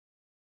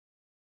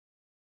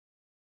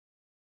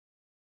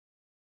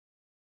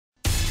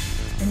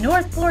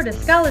North Florida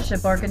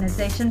Scholarship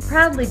Organization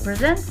proudly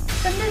presents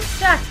the Miss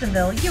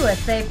Jacksonville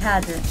USA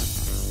Pageant.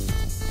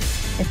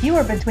 If you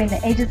are between the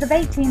ages of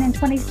 18 and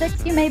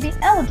 26, you may be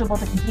eligible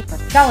to compete for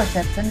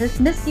scholarships in this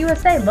Miss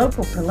USA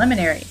local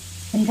preliminary.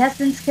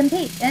 Contestants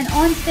compete in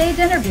on-stage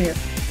interview,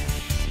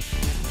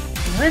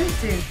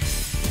 swimsuits,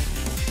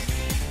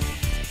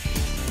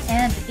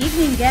 and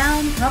evening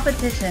gown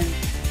competition.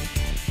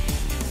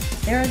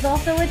 There is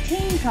also a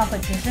teen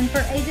competition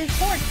for ages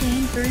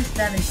 14 through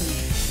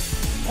 17,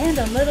 and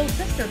a Little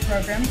Sister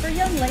program for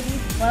young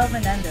ladies 12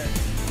 and under.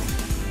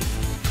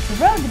 The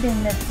road to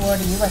being Miss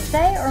Florida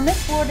USA or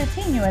Miss Florida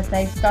Teen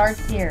USA starts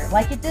here,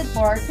 like it did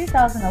for our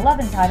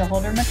 2011 title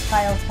holder, Miss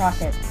Kyle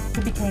Crockett,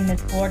 who became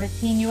Miss Florida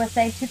Teen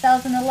USA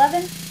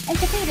 2011 and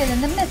competed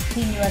in the Miss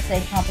Teen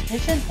USA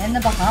competition in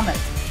the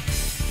Bahamas.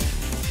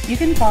 You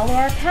can follow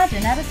our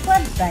pageant at its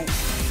website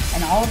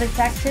and all of its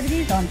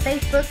activities on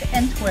Facebook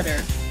and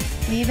Twitter.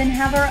 We even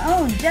have our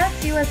own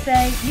Jax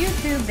USA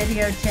YouTube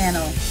video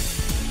channel.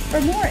 For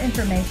more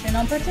information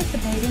on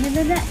participating in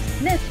the next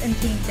Miss and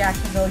Teen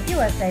Jacksonville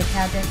USA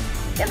pageant,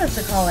 give us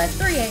a call at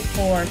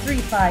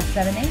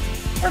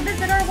 384-3578 or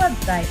visit our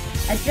website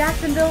at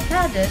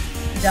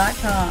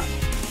jacksonvillepageant.com.